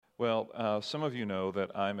Some of you know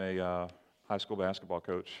that I'm a high school basketball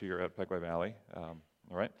coach here at Peckway Valley, all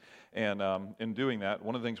right? And in doing that,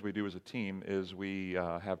 one of the things we do as a team is we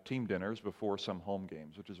have team dinners before some home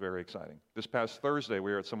games, which is very exciting. This past Thursday,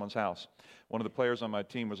 we were at someone's house. One of the players on my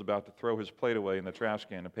team was about to throw his plate away in the trash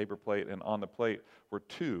can, a paper plate, and on the plate were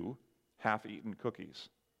 2 half-eaten cookies.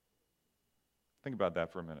 Think about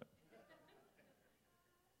that for a minute.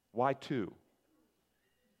 Why 2?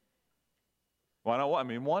 Well, I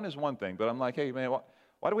mean, 1 is one thing, but I'm like, hey, man,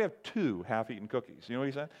 why do we have 2 half-eaten cookies? You know what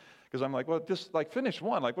he said? Because I'm like, well, just like finish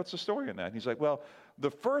 1. Like, what's the story in that? And he's like, well, the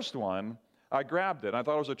first one, I grabbed it. And I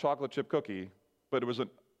thought it was a chocolate chip cookie, but it was an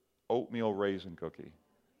oatmeal raisin cookie.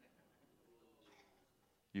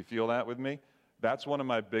 You feel that with me? That's one of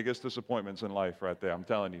my biggest disappointments in life right there. I'm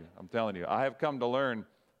telling you. I have come to learn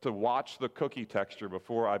to watch the cookie texture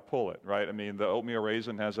before I pull it, right? I mean, the oatmeal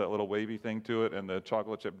raisin has that little wavy thing to it, and the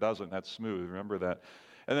chocolate chip doesn't. That's smooth. Remember that.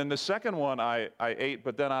 And then the second one I ate,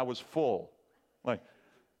 but then I was full. Like,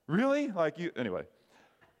 really? Anyway.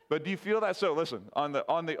 But do you feel that? So listen, on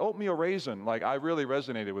the oatmeal raisin, like, I really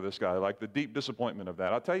resonated with this guy, like the deep disappointment of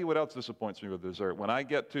that. I'll tell you what else disappoints me with dessert. When I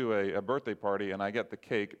get to a birthday party and I get the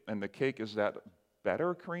cake, and the cake is that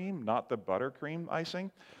better cream, not the buttercream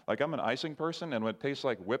icing. Like, I'm an icing person, and when it tastes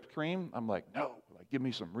like whipped cream, I'm like, no, like, give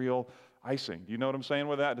me some real icing. Do you know what I'm saying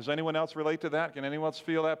with that? Does anyone else relate to that? Can anyone else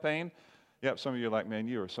feel that pain? Yep, some of you are like, man,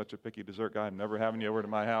 you are such a picky dessert guy. I'm never having you over to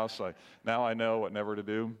my house. Like, now I know what never to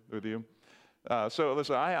do with you. So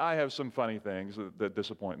listen, I have some funny things that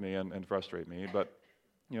disappoint me and frustrate me, but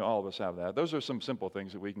all of us have that. Those are some simple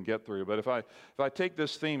things that we can get through. But if I take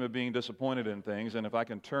this theme of being disappointed in things, and if I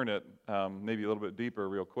can turn it maybe a little bit deeper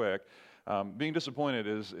real quick, being disappointed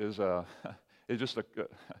is just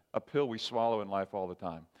a pill we swallow in life all the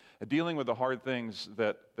time. Dealing with the hard things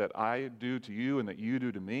that I do to you and that you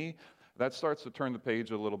do to me, that starts to turn the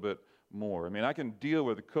page a little bit more. I mean, I can deal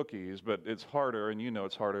with the cookies, but it's harder, and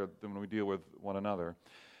it's harder than when we deal with one another.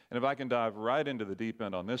 And if I can dive right into the deep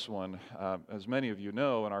end on this one, as many of you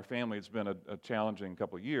know, in our family, it's been a challenging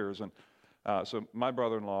couple of years. And so my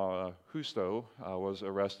brother-in-law, Justo, was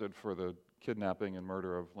arrested for the kidnapping and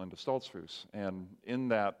murder of Linda Stoltzfus. And in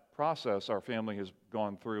that process, our family has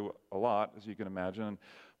gone through a lot, as you can imagine. And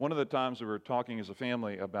one of the times we were talking as a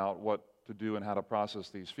family about what to do and how to process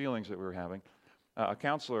these feelings that we were having, a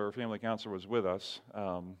family counselor was with us.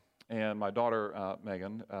 And my daughter,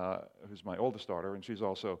 Megan, who's my oldest daughter, and she's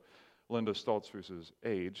also Linda Stoltzfus's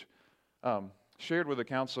age, shared with the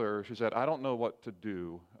counselor, she said, I don't know what to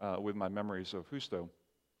do with my memories of Justo,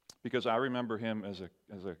 because I remember him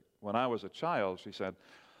when I was a child, she said,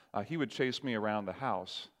 he would chase me around the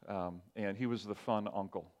house, and he was the fun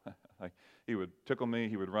uncle. Like, he would tickle me,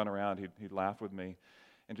 he would run around, he'd laugh with me.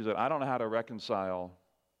 And she said, I don't know how to reconcile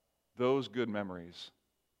those good memories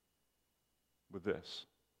with this.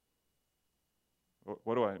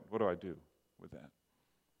 What do I do with that?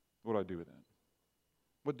 What do I do with that?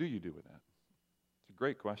 What do you do with that? It's a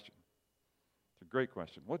great question.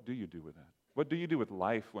 What do you do with that? What do you do with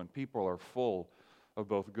life when people are full of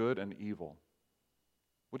both good and evil?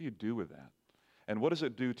 What do you do with that? And what does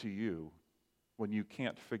it do to you when you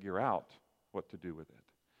can't figure out what to do with it?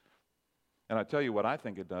 And I tell you what I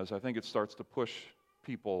think it does. I think it starts to push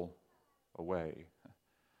people away.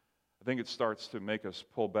 I think it starts to make us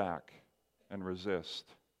pull back and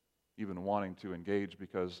resist even wanting to engage,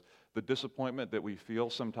 because the disappointment that we feel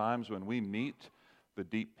sometimes when we meet the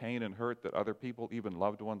deep pain and hurt that other people, even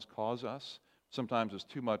loved ones, cause us, sometimes is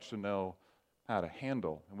too much to know how to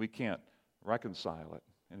handle, and we can't reconcile it,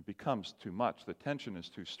 and it becomes too much. The tension is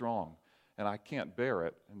too strong, and I can't bear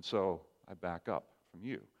it, and so I back up from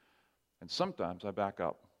you. And sometimes I back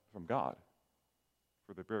up from God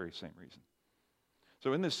for the very same reason.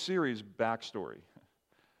 So in this series, Backstory,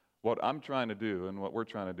 what I'm trying to do and what we're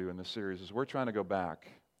trying to do in this series is we're trying to go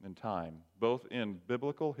back in time, both in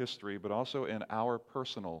biblical history, but also in our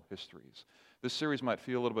personal histories. This series might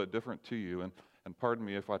feel a little bit different to you, and pardon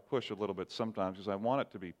me if I push a little bit sometimes, because I want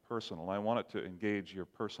it to be personal. I want it to engage your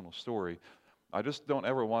personal story. I just don't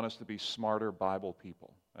ever want us to be smarter Bible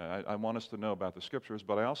people. I want us to know about the Scriptures,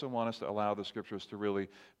 but I also want us to allow the Scriptures to really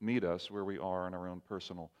meet us where we are in our own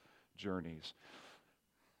personal journeys.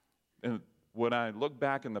 And when I look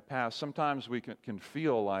back in the past, sometimes we can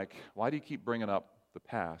feel like, why do you keep bringing up the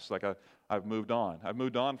past? Like, I've moved on. I've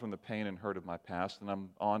moved on from the pain and hurt of my past, and I'm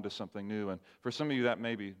on to something new. And for some of you, that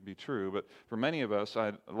may be true, but for many of us,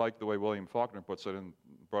 I like the way William Faulkner puts it, and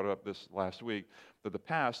brought it up this last week, that the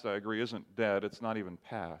past, I agree, isn't dead. It's not even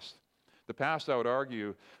past. The past, I would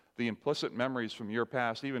argue, the implicit memories from your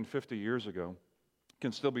past, even 50 years ago,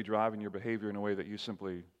 can still be driving your behavior in a way that you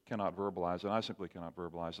simply cannot verbalize, and I simply cannot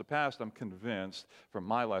verbalize. The past, I'm convinced, from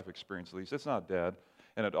my life experience at least, it's not dead,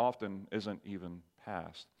 and it often isn't even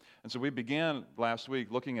past. And so we began last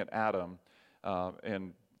week looking at Adam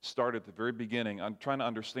and started at the very beginning on trying to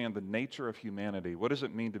understand the nature of humanity. What does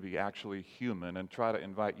it mean to be actually human? And try to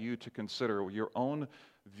invite you to consider your own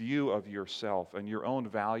view of yourself and your own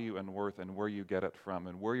value and worth and where you get it from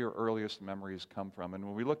and where your earliest memories come from. And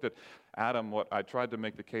when we looked at Adam, what I tried to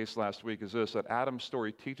make the case last week is this, that Adam's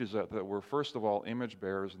story teaches that we're first of all image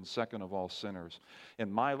bearers and second of all sinners.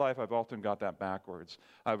 In my life, I've often got that backwards.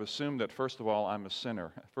 I've assumed that first of all, I'm a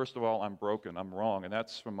sinner. First of all, I'm broken, I'm wrong, and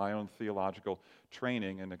that's from my own theological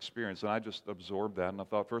training and experience. And I just absorbed that, and I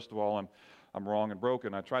thought, first of all, I'm wrong and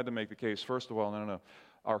broken. I tried to make the case, first of all, no.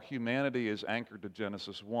 Our humanity is anchored to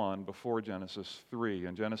Genesis 1 before Genesis 3.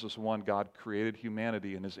 In Genesis 1, God created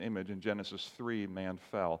humanity in his image. In Genesis 3, man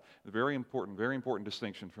fell. A very important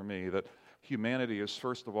distinction for me that humanity is,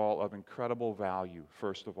 first of all, of incredible value,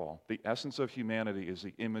 first of all. The essence of humanity is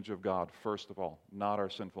the image of God, first of all, not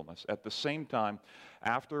our sinfulness. At the same time,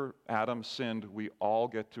 after Adam sinned, we all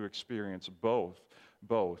get to experience both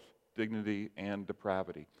dignity and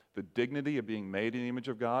depravity. The dignity of being made in the image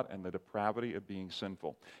of God and the depravity of being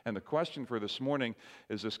sinful. And the question for this morning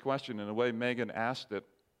is this question, in a way Megan asked it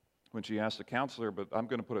when she asked the counselor, but I'm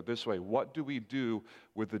going to put it this way. What do we do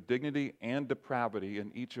with the dignity and depravity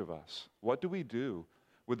in each of us? What do we do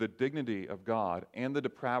with the dignity of God and the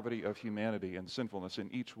depravity of humanity and sinfulness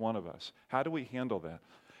in each one of us? How do we handle that?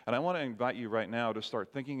 And I want to invite you right now to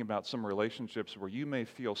start thinking about some relationships where you may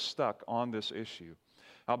feel stuck on this issue.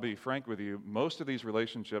 I'll be frank with you, most of these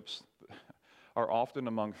relationships are often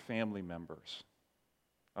among family members,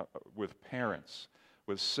 with parents,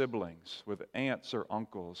 with siblings, with aunts or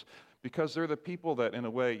uncles, because they're the people that, in a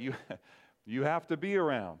way, you have to be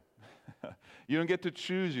around. You don't get to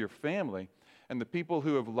choose your family. And the people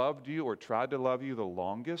who have loved you or tried to love you the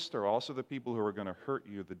longest are also the people who are going to hurt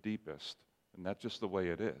you the deepest. And that's just the way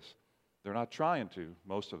it is. They're not trying to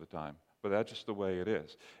most of the time. But that's just the way it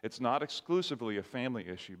is. It's not exclusively a family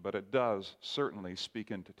issue, but it does certainly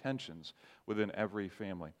speak into tensions within every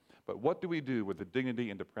family. But what do we do with the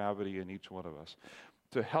dignity and depravity in each one of us?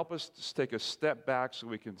 To help us take a step back so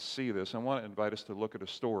we can see this, I want to invite us to look at a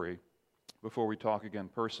story before we talk again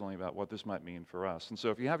personally about what this might mean for us. And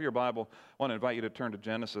so if you have your Bible, I want to invite you to turn to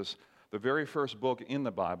Genesis, the very first book in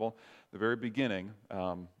the Bible, the very beginning,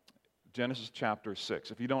 Genesis chapter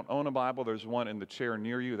 6. If you don't own a Bible, there's one in the chair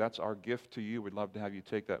near you. That's our gift to you. We'd love to have you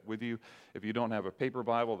take that with you. If you don't have a paper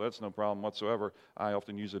Bible, that's no problem whatsoever. I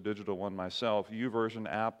often use a digital one myself.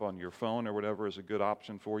 YouVersion app on your phone or whatever is a good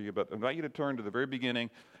option for you. But I invite you to turn to the very beginning,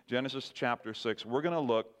 Genesis chapter 6. We're going to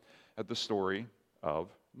look at the story of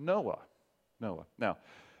Noah. Now,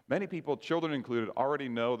 many people, children included, already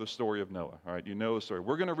know the story of Noah. All right, you know the story.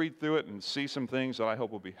 We're going to read through it and see some things that I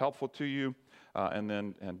hope will be helpful to you. And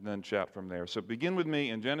then chat from there. So begin with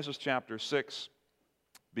me in Genesis chapter 6,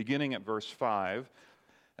 beginning at verse 5,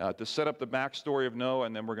 to set up the backstory of Noah,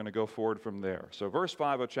 and then we're going to go forward from there. So verse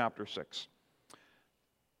 5 of chapter 6.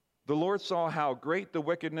 The Lord saw how great the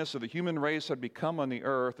wickedness of the human race had become on the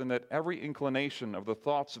earth, and that every inclination of the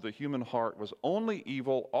thoughts of the human heart was only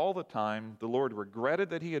evil all the time. The Lord regretted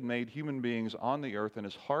that he had made human beings on the earth, and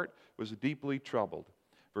his heart was deeply troubled.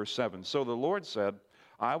 Verse 7. So the Lord said,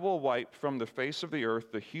 I will wipe from the face of the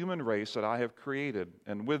earth the human race that I have created,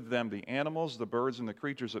 and with them the animals, the birds, and the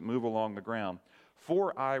creatures that move along the ground.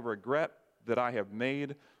 For I regret that I have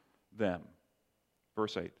made them.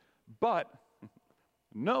 Verse 8. But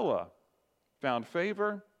Noah found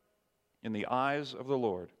favor in the eyes of the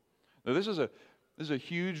Lord. Now this is a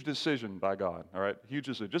huge decision by God, all right? Huge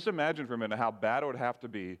decision. Just imagine for a minute how bad it would have to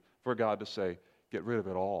be for God to say, get rid of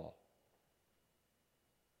it all.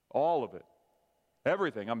 All of it.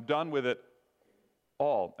 Everything. I'm done with it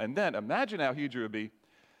all. And then imagine how huge it would be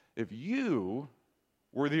if you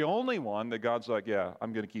were the only one that God's like, yeah,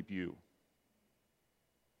 I'm going to keep you.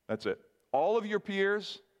 That's it. All of your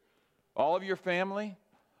peers, all of your family,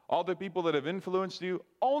 all the people that have influenced you,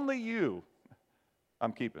 only you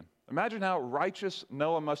I'm keeping. Imagine how righteous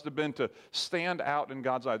Noah must have been to stand out in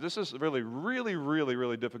God's eyes. This is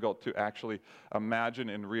really difficult to actually imagine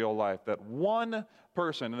in real life, that one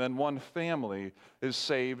person and then one family is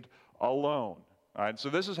saved alone. All right, so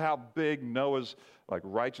this is how big Noah's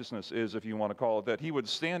righteousness is, if you want to call it that. He would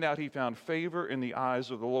stand out. He found favor in the eyes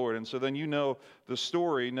of the Lord. And so then you know the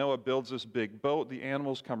story. Noah builds this big boat. The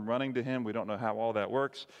animals come running to him. We don't know how all that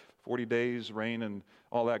works. 40 days, rain and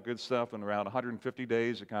all that good stuff. And around 150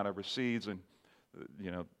 days, it kind of recedes. And,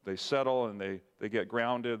 they settle and they get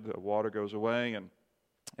grounded. The water goes away.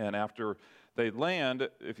 And after They land,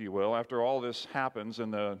 if you will, after all this happens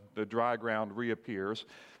and the dry ground reappears.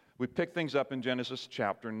 We pick things up in Genesis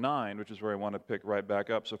chapter 9, which is where I want to pick right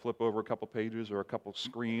back up. So flip over a couple pages or a couple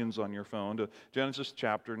screens on your phone to Genesis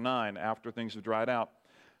chapter 9 after things have dried out.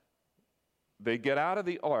 They get out of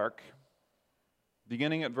the ark,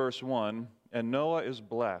 beginning at verse 1, and Noah is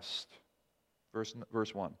blessed.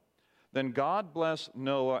 Verse 1. Then God blessed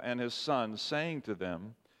Noah and his sons, saying to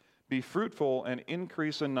them, "Be fruitful and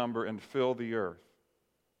increase in number and fill the earth.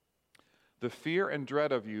 The fear and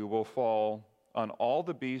dread of you will fall on all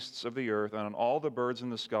the beasts of the earth, and on all the birds in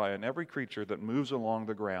the sky, and every creature that moves along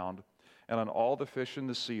the ground, and on all the fish in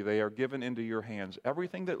the sea. They are given into your hands.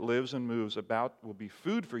 Everything that lives and moves about will be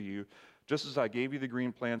food for you. Just as I gave you the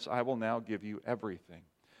green plants, I will now give you everything."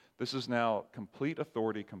 This is now complete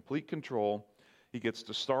authority, complete control. He gets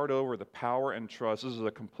to start over the power and trust. This is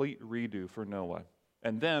a complete redo for Noah.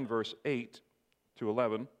 And then, verse 8 to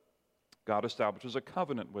 11, God establishes a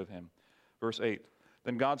covenant with him. Verse 8.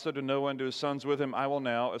 Then God said to Noah and to his sons with him, "I will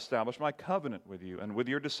now establish my covenant with you and with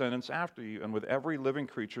your descendants after you and with every living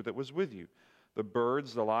creature that was with you, the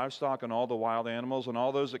birds, the livestock, and all the wild animals, and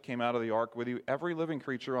all those that came out of the ark with you, every living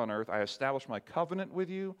creature on earth. I establish my covenant with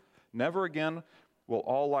you. Never again will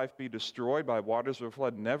all life be destroyed by waters of a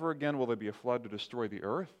flood. Never again will there be a flood to destroy the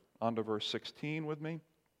earth." On to verse 16 with me.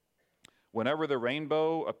 "Whenever the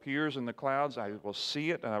rainbow appears in the clouds, I will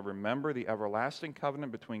see it, and I remember the everlasting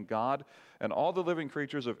covenant between God and all the living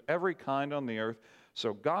creatures of every kind on the earth."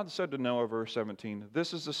 So God said to Noah, verse 17,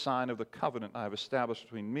 "This is the sign of the covenant I have established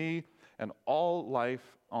between me and all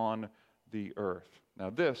life on the earth." Now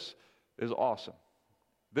this is awesome.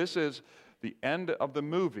 This is the end of the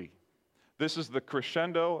movie. This is the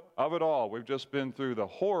crescendo of it all. We've just been through the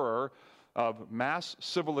horror of mass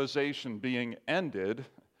civilization being ended,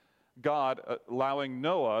 God allowing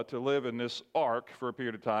Noah to live in this ark for a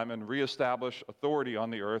period of time and reestablish authority on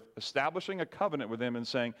the earth, establishing a covenant with him and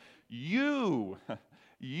saying, you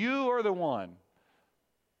are the one.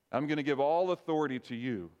 I'm going to give all authority to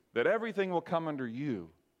you, that everything will come under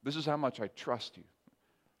you. This is how much I trust you.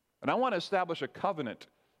 And I want to establish a covenant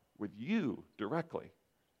with you directly,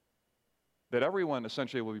 that everyone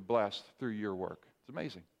essentially will be blessed through your work. It's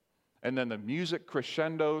amazing. And then the music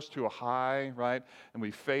crescendos to a high, right? And we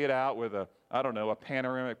fade out with a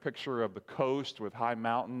panoramic picture of the coast with high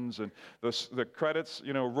mountains, and the credits,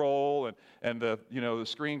 roll, and the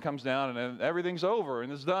screen comes down, and then everything's over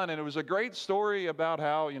and it's done. And it was a great story about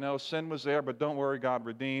how, sin was there, but don't worry, God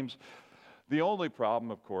redeems. The only problem,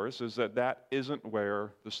 of course, is that isn't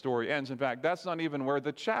where the story ends. In fact, that's not even where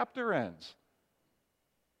the chapter ends.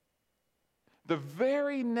 The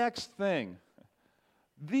very next thing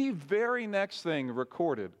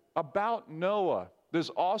recorded about Noah,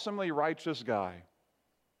 this awesomely righteous guy,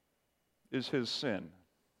 is his sin.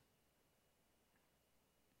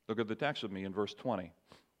 Look at the text with me in verse 20.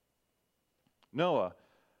 "Noah,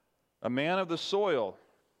 a man of the soil,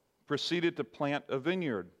 proceeded to plant a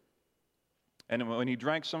vineyard. And when he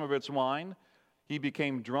drank some of its wine, he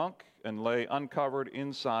became drunk and lay uncovered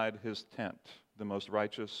inside his tent, the most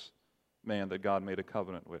righteous man that God made a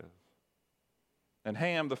covenant with. And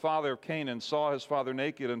Ham, the father of Canaan, saw his father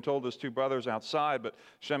naked and told his two brothers outside, but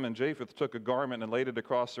Shem and Japheth took a garment and laid it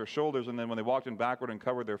across their shoulders, and then when they walked in backward and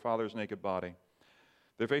covered their father's naked body.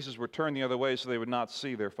 Their faces were turned the other way so they would not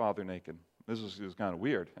see their father naked." This is kind of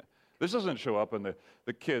weird. This doesn't show up on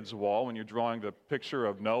the kids' wall when you're drawing the picture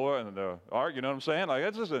of Noah and the ark, you know what I'm saying?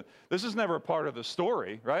 Like, this is never a part of the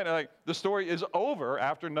story, right? Like, the story is over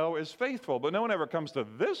after Noah is faithful, but no one ever comes to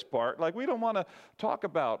this part. Like, we don't want to talk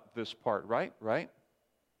about this part, right?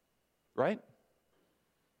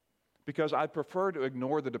 Because I prefer to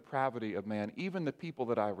ignore the depravity of man, even the people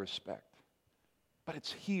that I respect. But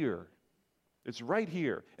it's here. It's right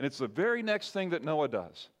here. And it's the very next thing that Noah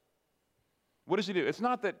does. What does he do? It's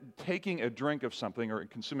not that taking a drink of something or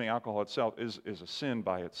consuming alcohol itself is a sin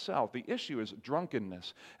by itself. The issue is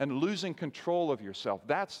drunkenness and losing control of yourself.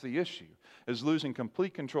 That's the issue, is losing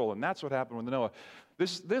complete control. And that's what happened with Noah.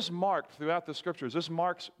 This marked throughout the scriptures, this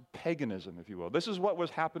marks paganism, if you will. This is what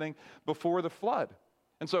was happening before the flood.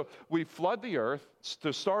 And so we flood the earth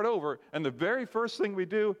to start over, and the very first thing we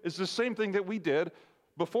do is the same thing that we did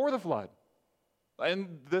before the flood.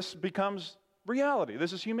 And this becomes reality.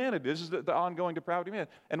 This is humanity. This is the ongoing depravity of man.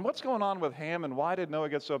 And what's going on with Ham, and why did Noah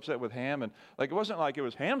get so upset with Ham? And it wasn't like it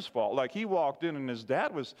was Ham's fault. Like, he walked in and his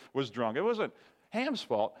dad was drunk. It wasn't Ham's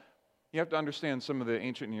fault. You have to understand some of the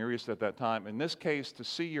ancient Near East at that time. In this case, to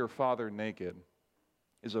see your father naked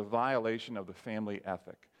is a violation of the family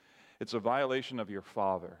ethic. It's a violation of your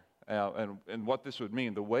father. And what this would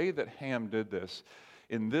mean, the way that Ham did this,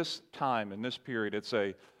 in this time, in this period, it's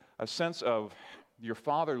a sense of your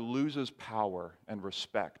father loses power and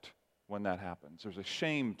respect when that happens. There's a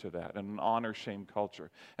shame to that and an honor-shame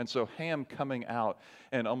culture. And so Ham coming out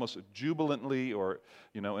and almost jubilantly or,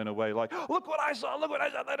 in a way like, look what I saw, da,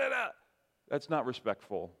 da, da. That's not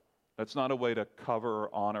respectful. That's not a way to cover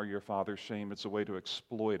or honor your father's shame. It's a way to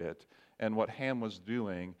exploit it. And what Ham was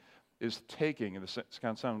doing is taking, and this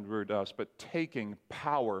kind of sounds weird to us, but taking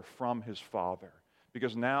power from his father.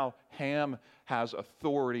 Because now Ham has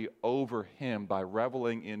authority over him by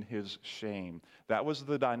reveling in his shame. That was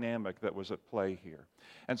the dynamic that was at play here.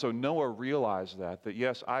 And so Noah realized that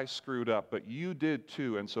yes, I screwed up, but you did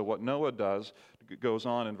too. And so what Noah does goes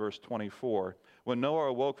on in verse 24. When Noah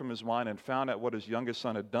awoke from his wine and found out what his youngest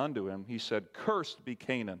son had done to him, he said, "Cursed be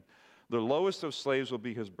Canaan. The lowest of slaves will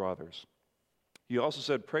be his brothers." He also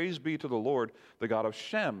said, "Praise be to the Lord, the God of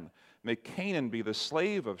Shem. May Canaan be the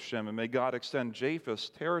slave of Shem, and may God extend Japheth's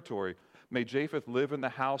territory. May Japheth live in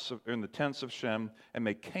the tents of Shem, and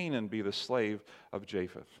may Canaan be the slave of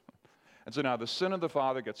Japheth." And so now the sin of the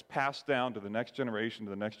father gets passed down to the next generation, to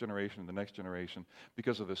the next generation, to the next generation,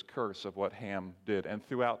 because of this curse of what Ham did. And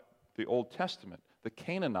throughout the Old Testament, the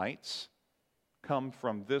Canaanites come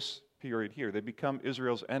from this period here. They become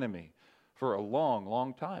Israel's enemy for a long,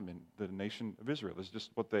 long time in the nation of Israel. It's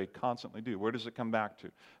just what they constantly do. Where does it come back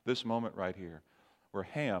to? This moment right here, where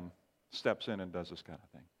Ham steps in and does this kind of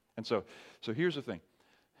thing. And so here's the thing.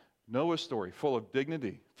 Noah's story, full of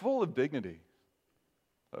dignity.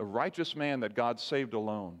 A righteous man that God saved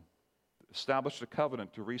alone, established a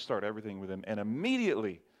covenant to restart everything with him, and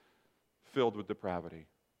immediately filled with depravity.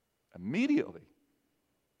 Immediately.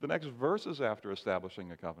 The next verses after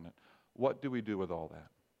establishing a covenant. What do we do with all that?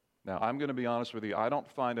 Now, I'm going to be honest with you. I don't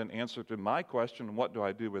find an answer to my question, what do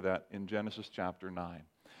I do with that, in Genesis chapter 9.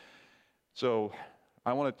 So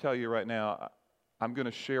I want to tell you right now, I'm going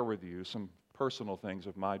to share with you some personal things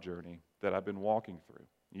of my journey that I've been walking through.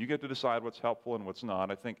 You get to decide what's helpful and what's not.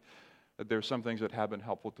 I think that there's some things that have been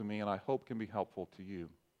helpful to me and I hope can be helpful to you.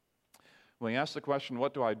 When you ask the question,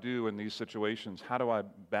 what do I do in these situations? How do I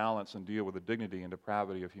balance and deal with the dignity and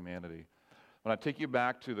depravity of humanity? When I take you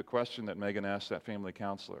back to the question that Megan asked that family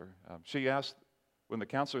counselor, she asked, when the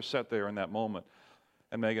counselor sat there in that moment,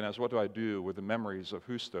 and Megan asked, what do I do with the memories of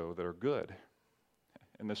Justo that are good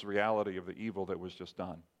and this reality of the evil that was just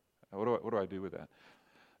done? What do I do with that?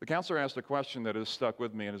 The counselor asked a question that has stuck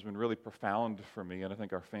with me and has been really profound for me and I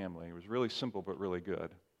think our family. It was really simple but really good.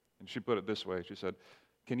 And she put it this way. She said,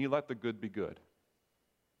 can you let the good be good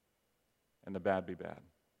and the bad be bad?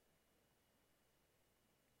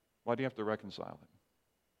 Why do you have to reconcile it?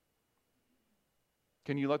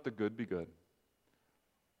 Can you let the good be good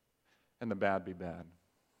and the bad be bad?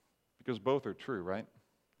 Because both are true, right?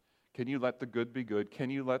 Can you let the good be good? Can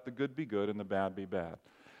you let the good be good and the bad be bad?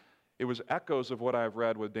 It was echoes of what I've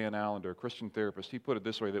read with Dan Allender, a Christian therapist. He put it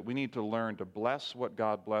this way, that we need to learn to bless what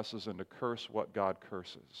God blesses and to curse what God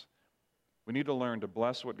curses. We need to learn to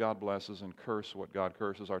bless what God blesses and curse what God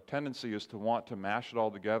curses. Our tendency is to want to mash it all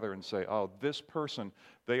together and say, oh, this person,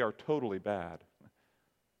 they are totally bad.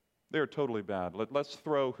 They are totally bad. Let's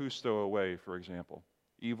throw Justo away, for example.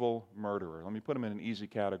 Evil murderer. Let me put him in an easy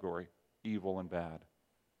category, evil and bad.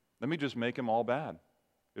 Let me just make him all bad.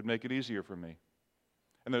 It'd make it easier for me.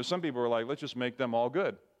 And there's some people who are like, let's just make them all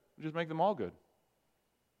good. Just make them all good.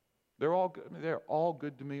 They're all good. They're all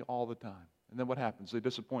good to me all the time. And then what happens? They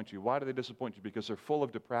disappoint you. Why do they disappoint you? Because they're full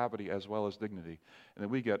of depravity as well as dignity. And then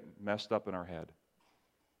we get messed up in our head.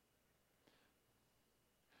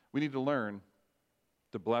 We need to learn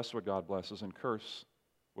to bless what God blesses and curse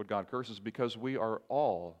what God curses, because we are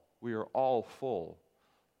all full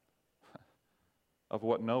of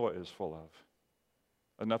what Noah is full of.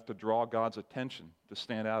 Enough to draw God's attention, to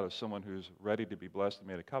stand out as someone who's ready to be blessed and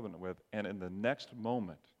made a covenant with, and in the next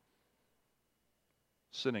moment,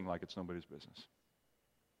 sinning like it's nobody's business.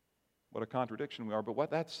 What a contradiction we are, but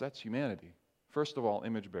that's humanity. First of all,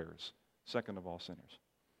 image bearers. Second of all, sinners.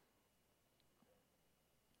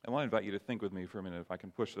 I want to invite you to think with me for a minute, if I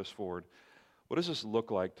can push this forward. What does this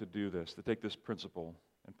look like to do this, to take this principle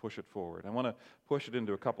and push it forward? I want to push it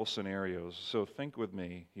into a couple scenarios. So think with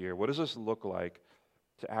me here. What does this look like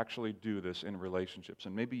to actually do this in relationships?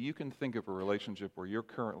 And maybe you can think of a relationship where you're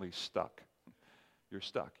currently stuck. You're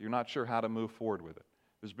stuck. You're not sure how to move forward with it.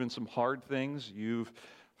 There's been some hard things. You've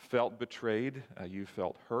felt betrayed. You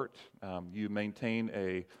felt hurt. You maintain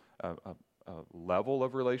a level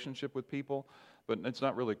of relationship with people, but it's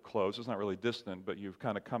not really close. It's not really distant, but you've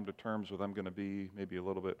kind of come to terms with, I'm going to be maybe a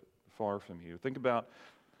little bit far from you. Think about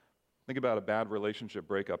a bad relationship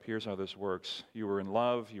breakup. Here's how this works. You were in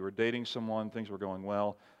love. You were dating someone. Things were going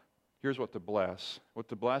well. Here's what to bless. What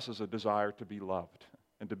to bless is a desire to be loved.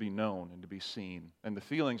 and to be known and to be seen, and the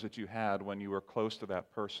feelings that you had when you were close to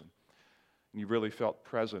that person. And you really felt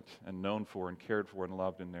present and known for and cared for and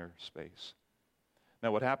loved in their space.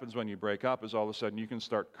 Now, what happens when you break up is all of a sudden you can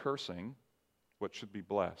start cursing what should be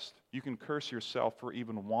blessed. You can curse yourself for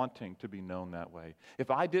even wanting to be known that way. If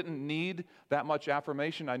I didn't need that much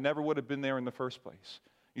affirmation, I never would have been there in the first place.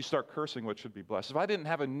 You start cursing what should be blessed. If I didn't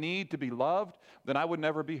have a need to be loved, then I would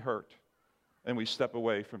never be hurt. And we step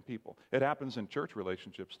away from people. It happens in church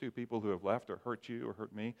relationships too. People who have left or hurt you or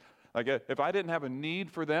hurt me. Like if I didn't have a need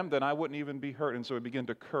for them, then I wouldn't even be hurt. And so we begin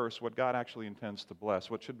to curse what God actually intends to bless.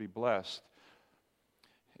 What should be blessed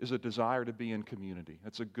is a desire to be in community.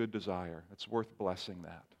 It's a good desire. It's worth blessing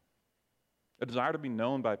that. A desire to be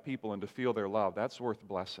known by people and to feel their love, that's worth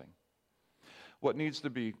blessing. What needs to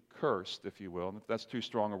be cursed, if you will, and if that's too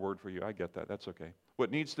strong a word for you, I get that. That's okay. What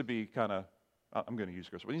needs to be I'm going to use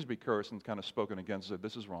curse. What needs to be cursed and kind of spoken against,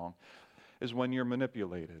 this is wrong, is when you're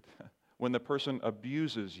manipulated, when the person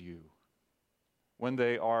abuses you, when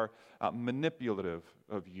they are manipulative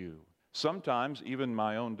of you. Sometimes even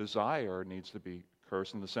my own desire needs to be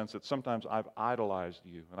cursed in the sense that sometimes I've idolized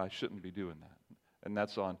you, and I shouldn't be doing that. And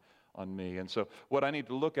that's on me. And so what I need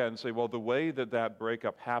to look at and say, well, the way that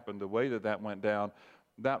breakup happened, the way that went down,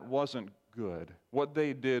 that wasn't good. What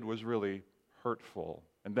they did was really hurtful,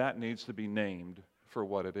 and that needs to be named for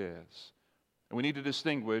what it is. And we need to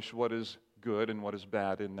distinguish what is good and what is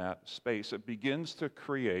bad in that space. It begins to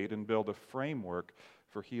create and build a framework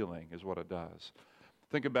for healing is what it does.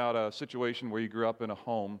 Think about a situation where you grew up in a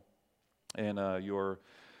home and your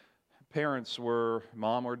parents were,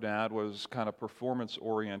 mom or dad was kind of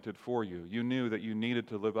performance-oriented for you. You knew that you needed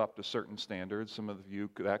to live up to certain standards. Some of you,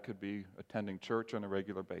 that could be attending church on a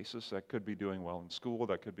regular basis. That could be doing well in school.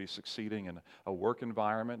 That could be succeeding in a work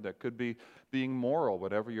environment. That could be being moral,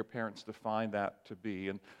 whatever your parents define that to be.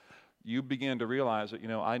 And you begin to realize that,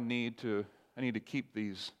 I need to keep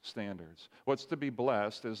these standards. What's to be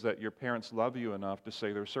blessed is that your parents love you enough to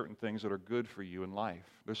say there are certain things that are good for you in life.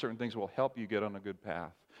 There's certain things that will help you get on a good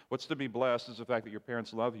path. What's to be blessed is the fact that your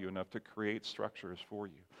parents love you enough to create structures for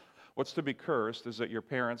you. What's to be cursed is that your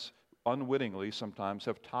parents unwittingly sometimes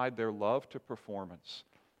have tied their love to performance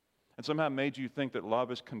and somehow made you think that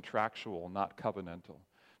love is contractual, not covenantal.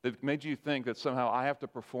 They've made you think that somehow I have to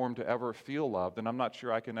perform to ever feel loved, and I'm not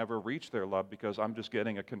sure I can ever reach their love because I'm just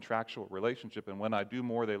getting a contractual relationship, and when I do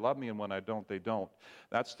more, they love me, and when I don't, they don't.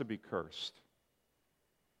 That's to be cursed.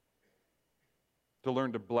 To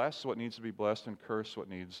learn to bless what needs to be blessed and curse what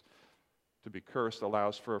needs to be cursed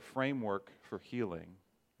allows for a framework for healing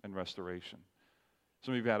and restoration.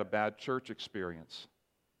 Some of you have had a bad church experience.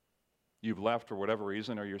 You've left for whatever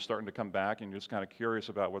reason, or you're starting to come back and you're just kind of curious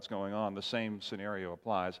about what's going on. The same scenario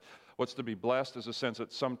applies. What's to be blessed is a sense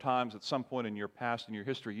that sometimes, at some point in your past, in your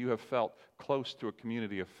history, you have felt close to a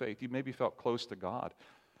community of faith. You maybe felt close to God.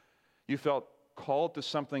 You felt called to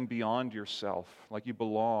something beyond yourself, like you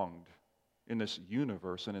belonged in this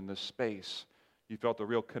universe and in this space. You felt a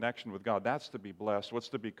real connection with God. That's to be blessed. What's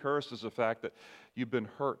to be cursed is the fact that you've been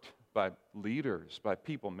hurt by leaders, by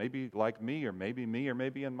people, maybe like me or maybe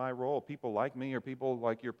in my role, people like me or people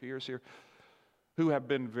like your peers here, who have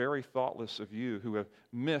been very thoughtless of you, who have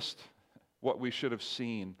missed what we should have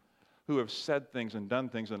seen, who have said things and done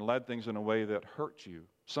things and led things in a way that hurt you,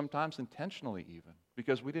 sometimes intentionally even,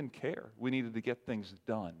 because we didn't care. We needed to get things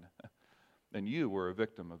done. And you were a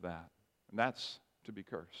victim of that. And that's to be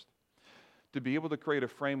cursed. To be able to create a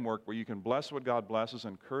framework where you can bless what God blesses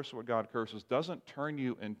and curse what God curses doesn't turn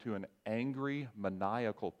you into an angry,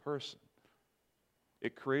 maniacal person.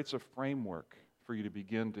 It creates a framework for you to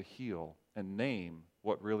begin to heal and name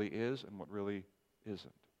what really is and what really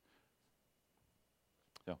isn't.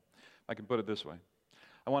 So, I can put it this way.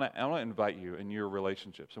 I want to invite you in your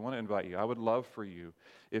relationships. I would love for you,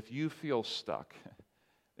 if you feel stuck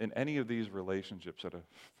in any of these relationships at a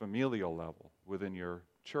familial level, within your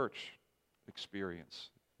church experience,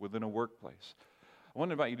 within a workplace, I want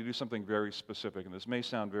to invite you to do something very specific, and this may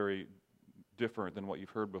sound very different than what you've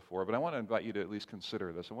heard before, but I want to invite you to at least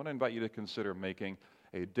consider this. I want to invite you to consider making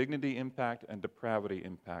a dignity impact and depravity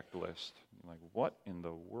impact list. You're like, what in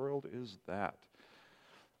the world is that?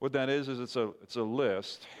 What that is it's a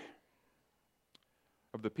list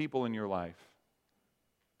of the people in your life,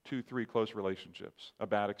 2-3 close relationships, a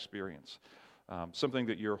bad experience, something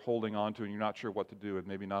that you're holding on to and you're not sure what to do with,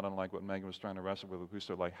 maybe not unlike what Megan was trying to wrestle with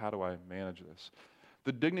Augusto, like, how do I manage this?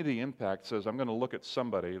 The dignity impact says, I'm going to look at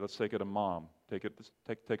somebody, let's take it a mom, take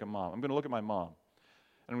a mom. I'm going to look at my mom,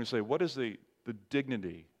 and I'm going to say, what is the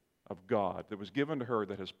dignity of God that was given to her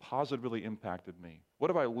that has positively impacted me? What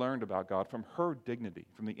have I learned about God from her dignity,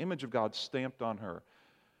 from the image of God stamped on her?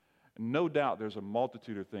 No doubt there's a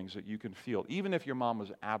multitude of things that you can feel, even if your mom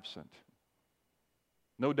was absent.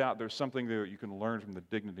 No doubt there's something there you can learn from the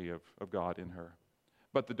dignity of God in her.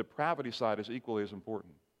 But the depravity side is equally as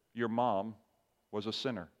important. Your mom was a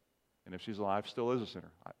sinner, and if she's alive, still is a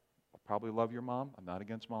sinner. I probably love your mom. I'm not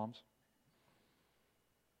against moms.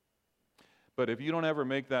 But if you don't ever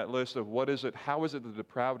make that list of how is it the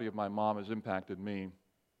depravity of my mom has impacted me,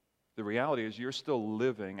 the reality is you're still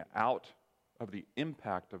living out of the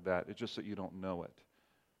impact of that. It's just that you don't know it.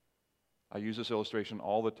 I use this illustration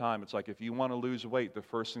all the time. It's like if you want to lose weight, the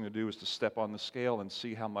first thing to do is to step on the scale and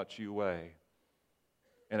see how much you weigh.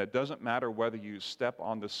 And it doesn't matter whether you step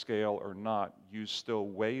on the scale or not, you still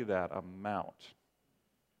weigh that amount.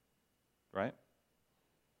 Right?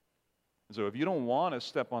 So if you don't want to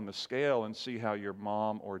step on the scale and see how your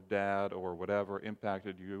mom or dad or whatever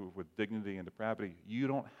impacted you with dignity and depravity, you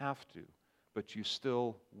don't have to, but you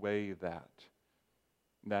still weigh that.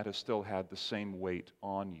 And that has still had the same weight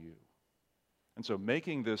on you. And so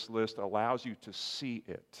making this list allows you to see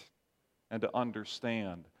it and to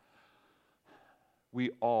understand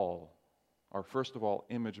we all are, first of all,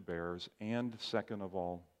 image bearers and, second of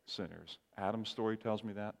all, sinners. Adam's story tells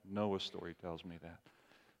me that. Noah's story tells me that.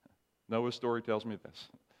 Noah's story tells me this.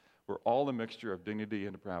 We're all a mixture of dignity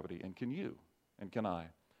and depravity. And can you and can I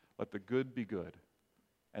let the good be good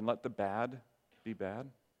and let the bad be bad?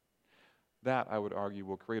 That, I would argue,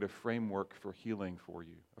 will create a framework for healing for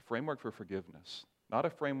you, a framework for forgiveness, not a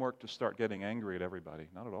framework to start getting angry at everybody.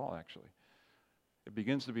 Not at all, actually. It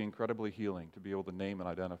begins to be incredibly healing to be able to name and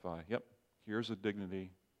identify, yep, here's the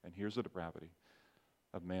dignity and here's the depravity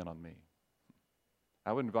of man on me.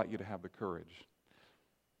 I would invite you to have the courage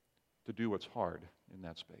to do what's hard in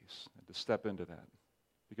that space and to step into that.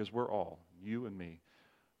 Because we're all, you and me,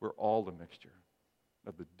 we're all a mixture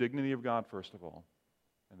of the dignity of God, first of all,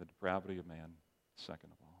 and the depravity of man, second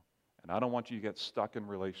of all. And I don't want you to get stuck in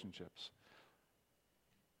relationships,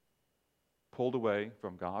 pulled away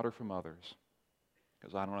from God or from others,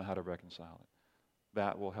 because I don't know how to reconcile it.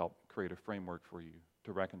 That will help create a framework for you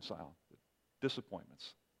to reconcile the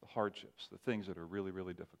disappointments, the hardships, the things that are really,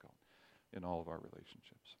 really difficult in all of our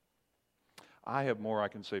relationships. I have more I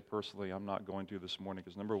can say personally. I'm not going to this morning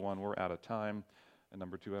because, number one, we're out of time, and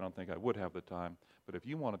number two, I don't think I would have the time. But if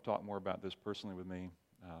you want to talk more about this personally with me,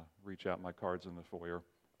 reach out. My card's in the foyer.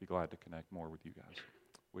 Be glad to connect more with you guys.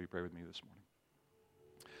 Will you pray with me this morning?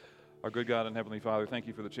 Our good God and Heavenly Father, thank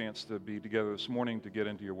you for the chance to be together this morning to get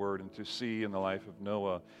into your word and to see in the life of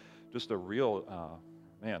Noah just a real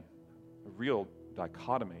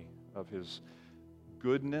dichotomy of his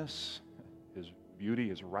goodness, his beauty,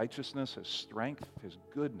 his righteousness, his strength, his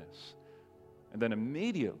goodness. And then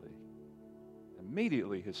immediately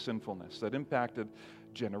his sinfulness that impacted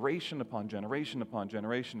generation upon generation upon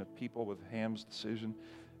generation of people with Ham's decision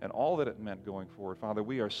and all that it meant going forward. Father,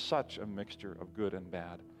 we are such a mixture of good and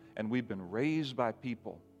bad. And we've been raised by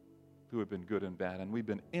people who have been good and bad. And we've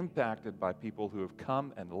been impacted by people who have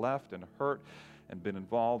come and left and hurt and been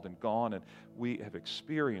involved and gone. And we have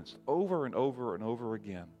experienced over and over and over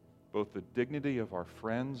again both the dignity of our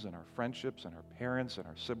friends and our friendships and our parents and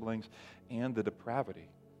our siblings and the depravity.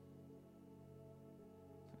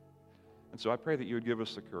 And so I pray that you would give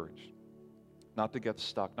us the courage not to get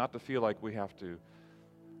stuck, not to feel like we have to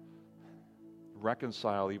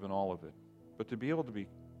reconcile even all of it, but to be able to be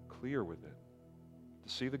clear with it, to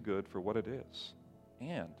see the good for what it is,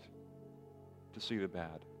 and to see the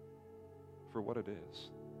bad for what it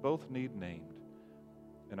is. Both need named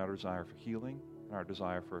in our desire for healing and our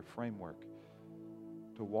desire for a framework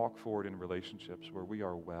to walk forward in relationships where we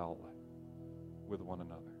are well with one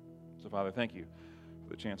another. So, Father, thank you for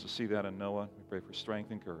the chance to see that in Noah. We pray for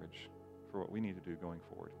strength and courage for what we need to do going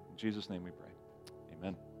forward. In Jesus' name we pray.